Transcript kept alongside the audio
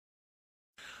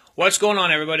What's going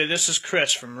on, everybody? This is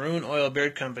Chris from Rune Oil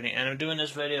Beard Company, and I'm doing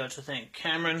this video to thank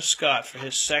Cameron Scott for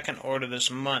his second order this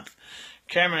month.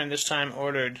 Cameron this time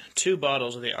ordered 2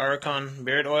 bottles of the Aurokon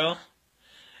beard oil,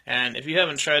 and if you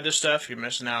haven't tried this stuff, you're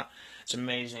missing out. It's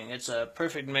amazing. It's a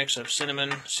perfect mix of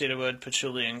cinnamon, cedarwood,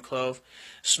 patchouli, and clove.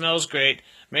 Smells great,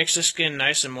 makes the skin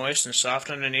nice and moist and soft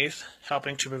underneath,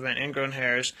 helping to prevent ingrown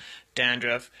hairs,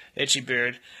 dandruff, itchy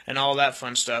beard, and all that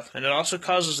fun stuff. And it also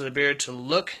causes the beard to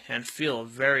look and feel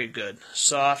very good.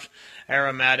 Soft,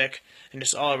 aromatic, and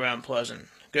just all around pleasant.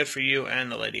 Good for you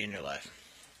and the lady in your life.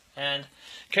 And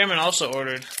Cameron also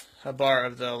ordered a bar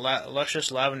of the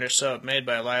luscious lavender soap made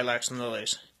by Lilacs and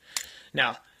Lilies.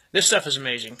 Now, this stuff is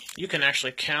amazing. You can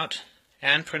actually count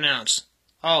and pronounce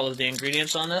all of the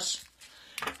ingredients on this,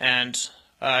 and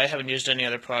I haven't used any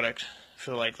other product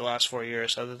for like the last 4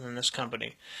 years other than this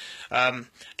company.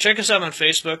 Check us out on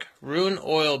Facebook, Rune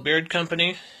Oil Beard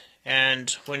Company, and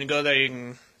when you go there you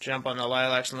can jump on the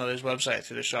Lilacs and Lilies website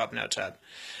through the Shop Now tab.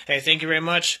 Hey, thank you very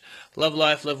much. Love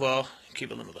life, live well, keep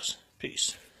it limitless.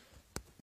 Peace.